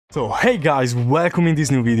So hey guys, welcome in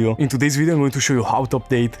this new video. In today's video I'm going to show you how to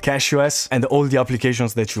update CachyOS and all the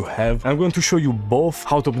applications that you have. I'm going to show you both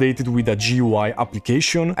how to update it with a GUI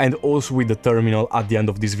application and also with the terminal at the end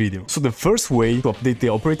of this video. So the first way to update the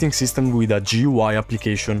operating system with a GUI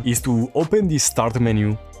application is to open the start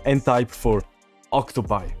menu and type for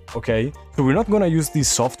Octopi, okay? So we're not gonna use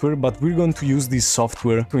this software, but we're going to use this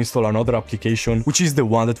software to install another application, which is the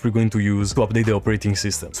one that we're going to use to update the operating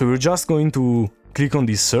system. So we're just going to click on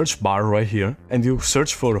this search bar right here, and you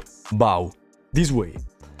search for Bauh, this way.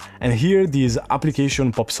 And here this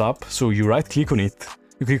application pops up, so you right click on it,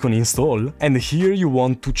 you click on install, and here you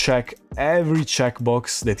want to check every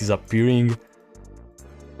checkbox that is appearing.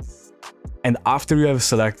 And after you have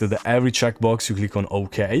selected every checkbox, you click on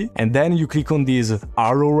OK. And then you click on this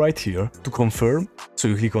arrow right here to confirm. So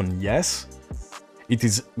you click on yes. It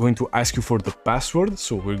is going to ask you for the password.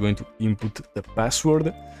 So we're going to input the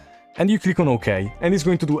password. And you click on OK. And it's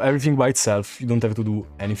going to do everything by itself. You don't have to do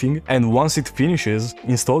anything. And once it finishes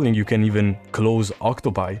installing, you can even close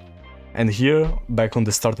Octopi. And here, back on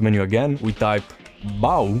the start menu again, we type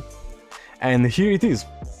Bauh. And here it is.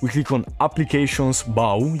 We click on Applications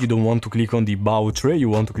Bauh. You don't want to click on the Bauh tray, you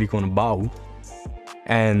want to click on Bauh.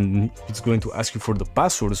 And it's going to ask you for the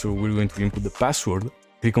password, so we're going to input the password.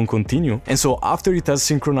 Click on Continue. And so after it has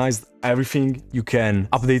synchronized everything, you can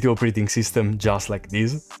update the operating system just like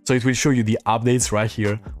this. So it will show you the updates right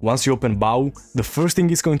here. Once you open Bauh, the first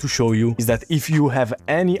thing it's going to show you is that if you have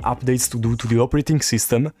any updates to do to the operating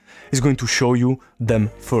system, it's going to show you them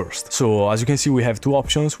first. So as you can see, we have two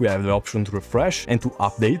options. We have the option to refresh and to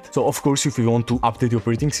update. So of course, if you want to update the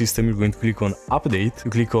operating system, you're going to click on Update.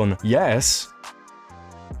 You click on Yes.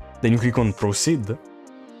 Then you click on Proceed.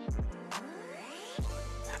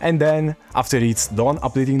 And then, after it's done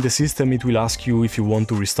updating the system, it will ask you if you want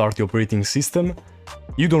to restart the operating system.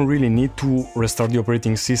 You don't really need to restart the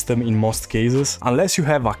operating system in most cases, unless you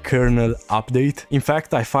have a kernel update. In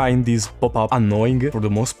fact, I find this pop-up annoying for the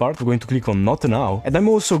most part. I'm going to click on Not Now, and I'm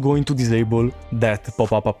also going to disable that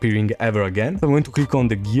pop-up appearing ever again. So I'm going to click on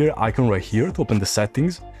the gear icon right here to open the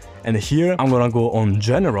settings. And here, I'm gonna go on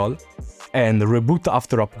General, and Reboot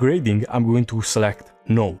after upgrading, I'm going to select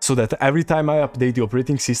No, so that every time I update the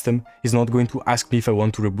operating system, it's not going to ask me if I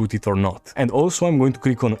want to reboot it or not. And also I'm going to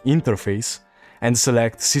click on Interface and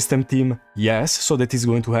select System Theme Yes, so that it's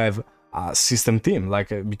going to have a system theme,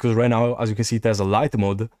 because right now, as you can see, it has a light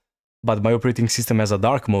mode, but my operating system has a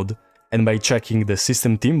dark mode, and by checking the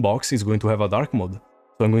system theme box, it's going to have a dark mode.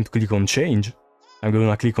 So I'm going to click on Change, I'm going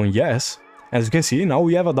to click on Yes, and as you can see, now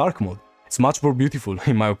we have a dark mode. It's much more beautiful,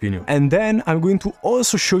 in my opinion. And then I'm going to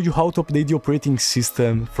also show you how to update the operating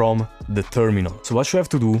system from the terminal. So what you have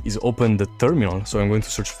to do is open the terminal. So I'm going to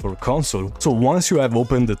search for console. So once you have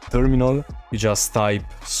opened the terminal, you just type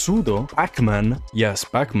sudo pacman. Yes,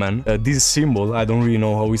 pacman. This symbol, I don't really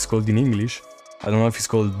know how it's called in English. I don't know if it's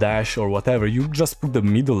called dash or whatever. You just put the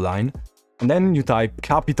middle line and then you type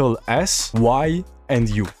capital S, Y, and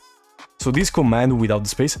U. So this command without the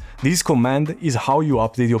space, this command is how you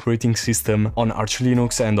update the operating system on Arch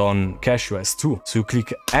Linux and on CachyOS too. So you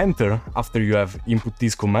click enter after you have input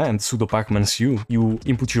this command, sudo pacman su, you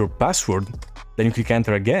input your password, then you click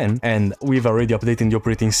enter again, and we've already updated the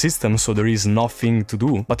operating system, so there is nothing to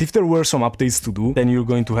do. But if there were some updates to do, then you're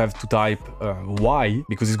going to have to type Y,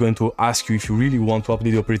 because it's going to ask you if you really want to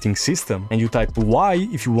update the operating system, and you type Y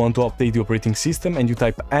if you want to update the operating system, and you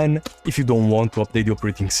type N if you don't want to update the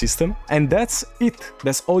operating system. And that's it.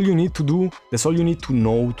 That's all you need to do. That's all you need to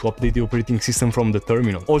know to update the operating system from the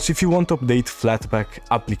terminal. Also, if you want to update flatpak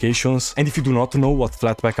applications, and if you do not know what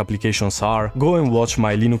flatpak applications are, go and watch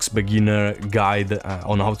my Linux beginner guide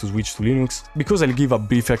on how to switch to Linux, because I'll give a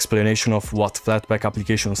brief explanation of what flatpak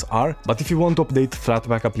applications are. But if you want to update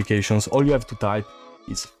flatpak applications, all you have to type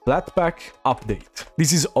is flatpak update.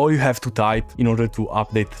 This is all you have to type in order to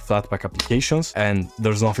update flatpak applications, and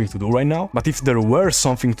there's nothing to do right now. But if there were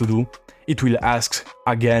something to do, it will ask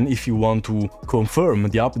again if you want to confirm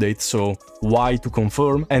the update, so Y to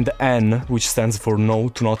confirm, and N, which stands for no,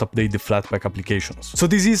 to not update the flatpak applications. So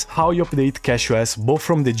this is how you update CachyOS, both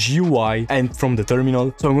from the GUI and from the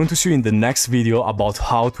terminal. So I'm going to see you in the next video about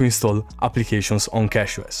how to install applications on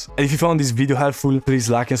CachyOS. And if you found this video helpful, please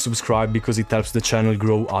like and subscribe, because it helps the channel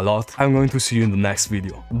grow a lot. I'm going to see you in the next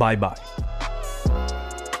video. Bye bye.